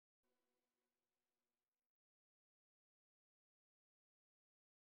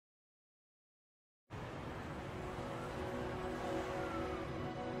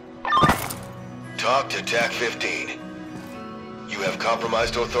Talk to TAC 15. You have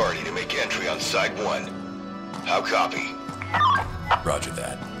compromised authority to make entry on Site 1. How copy? Roger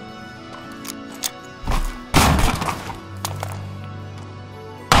that.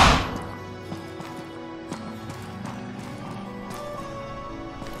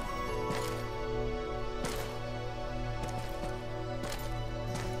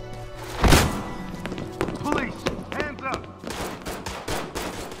 Police, hands up!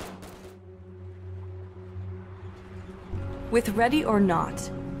 With Ready or Not,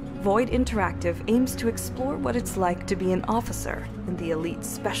 Void Interactive aims to explore what it's like to be an officer in the elite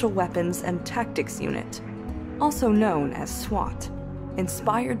Special Weapons and Tactics Unit, also known as SWAT.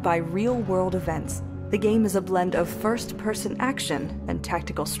 Inspired by real-world events, the game is a blend of first-person action and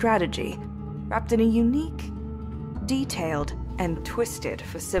tactical strategy, wrapped in a unique, detailed, and twisted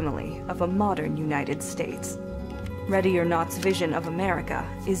facsimile of a modern United States. Ready or Not's vision of America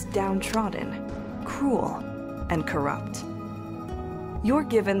is downtrodden, cruel, and corrupt. You're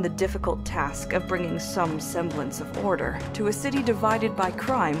given the difficult task of bringing some semblance of order to a city divided by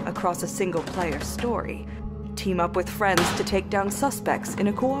crime across a single-player story. Team up with friends to take down suspects in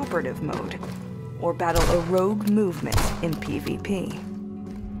a cooperative mode, or battle a rogue movement in PvP.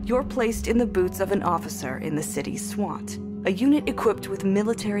 You're placed in the boots of an officer in the city's SWAT, a unit equipped with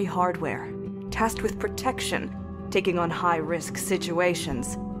military hardware, tasked with protection, taking on high-risk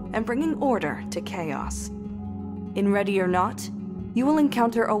situations, and bringing order to chaos. In Ready or Not, you will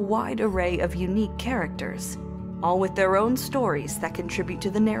encounter a wide array of unique characters, all with their own stories that contribute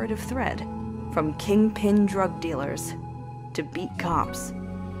to the narrative thread, from kingpin drug dealers, to beat cops,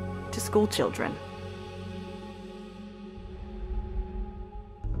 to schoolchildren.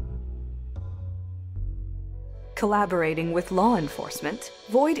 Collaborating with law enforcement,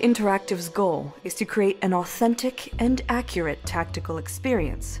 Void Interactive's goal is to create an authentic and accurate tactical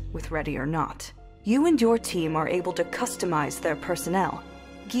experience with Ready or Not. You and your team are able to customize their personnel,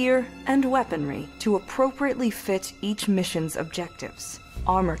 gear, and weaponry to appropriately fit each mission's objectives.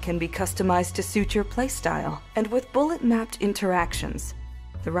 Armor can be customized to suit your playstyle, and with bullet-mapped interactions,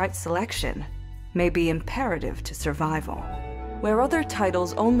 the right selection may be imperative to survival. Where other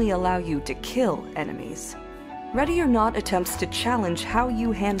titles only allow you to kill enemies, Ready or Not attempts to challenge how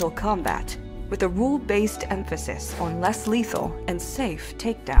you handle combat, with a rule-based emphasis on less lethal and safe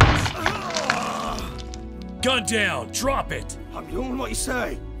takedowns. Gun down! Drop it! I'm doing what you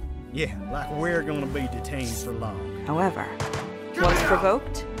say. Yeah, like we're gonna be detained for long. However, once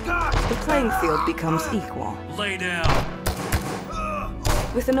provoked, the playing field becomes equal. Lay down!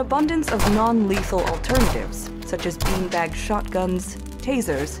 With an abundance of non-lethal alternatives, such as beanbag shotguns,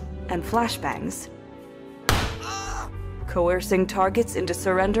 tasers, and flashbangs, coercing targets into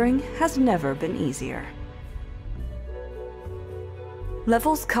surrendering has never been easier.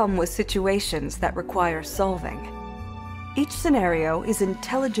 Levels come with situations that require solving. Each scenario is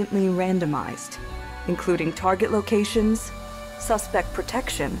intelligently randomized, including target locations, suspect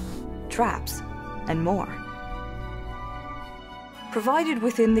protection, traps, and more. Provided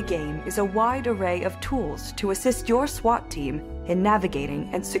within the game is a wide array of tools to assist your SWAT team in navigating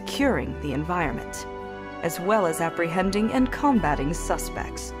and securing the environment, as well as apprehending and combating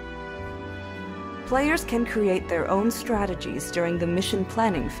suspects. Players can create their own strategies during the mission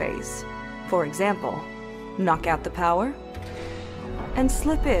planning phase. For example, knock out the power and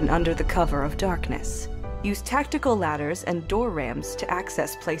slip in under the cover of darkness. Use tactical ladders and door rams to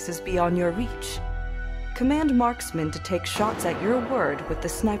access places beyond your reach. Command marksmen to take shots at your word with the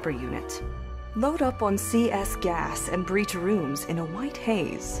sniper unit. Load up on CS gas and breach rooms in a white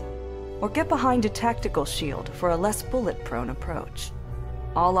haze. Or get behind a tactical shield for a less bullet-prone approach.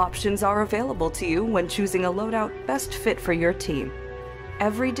 All options are available to you when choosing a loadout best fit for your team.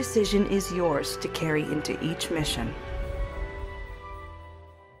 Every decision is yours to carry into each mission.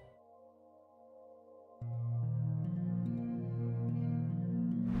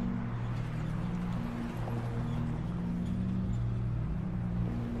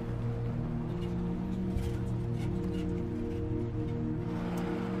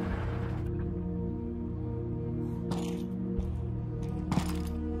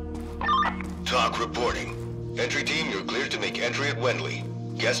 TOC reporting. Entry team, you're cleared to make entry at Wendley.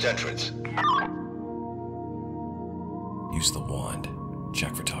 Guest entrance. Use the wand.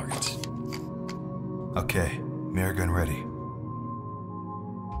 Check for targets. Okay, mirror gun ready.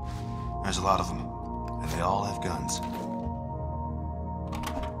 There's a lot of them, and they all have guns.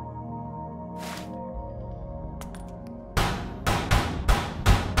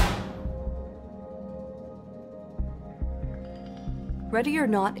 Ready or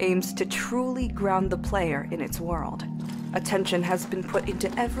Not aims to truly ground the player in its world. Attention has been put into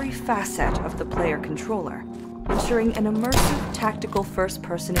every facet of the player controller, ensuring an immersive tactical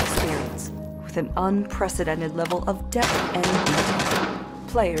first-person experience with an unprecedented level of depth and detail.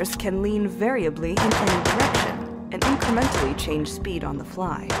 Players can lean variably in any direction and incrementally change speed on the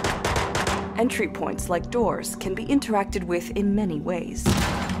fly. Entry points like doors can be interacted with in many ways.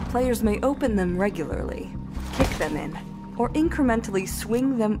 Players may open them regularly, kick them in, or incrementally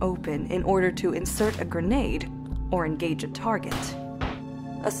swing them open in order to insert a grenade or engage a target.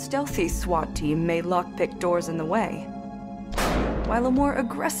 A stealthy SWAT team may lockpick doors in the way, while a more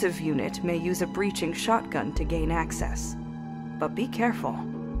aggressive unit may use a breaching shotgun to gain access. But be careful.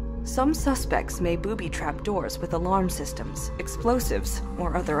 Some suspects may booby-trap doors with alarm systems, explosives,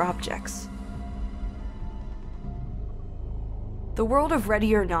 or other objects. The world of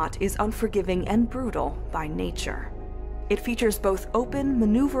Ready or Not is unforgiving and brutal by nature. It features both open,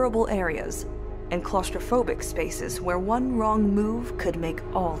 maneuverable areas and claustrophobic spaces where one wrong move could make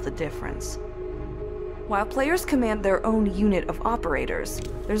all the difference. While players command their own unit of operators,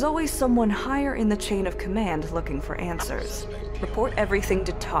 there's always someone higher in the chain of command looking for answers. Report everything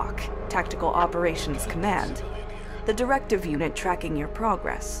to TOC, Tactical Operations Command, the directive unit tracking your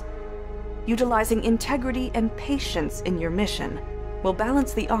progress. Utilizing integrity and patience in your mission will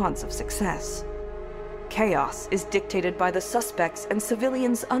balance the odds of success. Chaos is dictated by the suspects and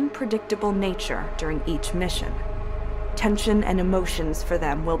civilians' unpredictable nature during each mission. Tension and emotions for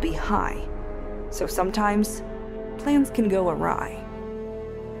them will be high, so sometimes plans can go awry.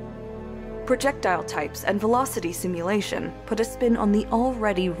 Projectile types and velocity simulation put a spin on the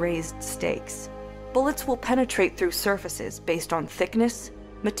already raised stakes. Bullets will penetrate through surfaces based on thickness,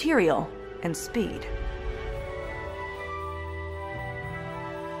 material, and speed.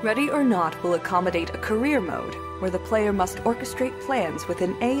 Ready or Not will accommodate a career mode where the player must orchestrate plans with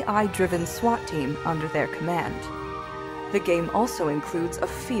an AI-driven SWAT team under their command. The game also includes a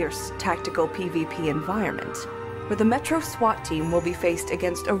fierce tactical PvP environment, where the Metro SWAT team will be faced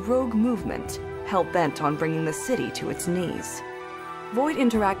against a rogue movement hell-bent on bringing the city to its knees. Void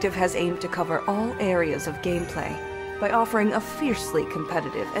Interactive has aimed to cover all areas of gameplay by offering a fiercely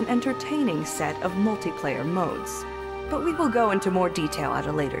competitive and entertaining set of multiplayer modes, but we will go into more detail at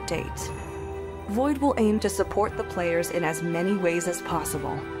a later date. Void will aim to support the players in as many ways as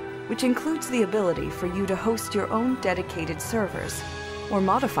possible, which includes the ability for you to host your own dedicated servers, or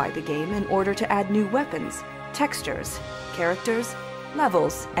modify the game in order to add new weapons, textures, characters,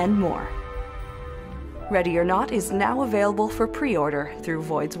 levels, and more. Ready or Not is now available for pre-order through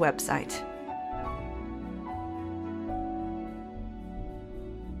Void's website.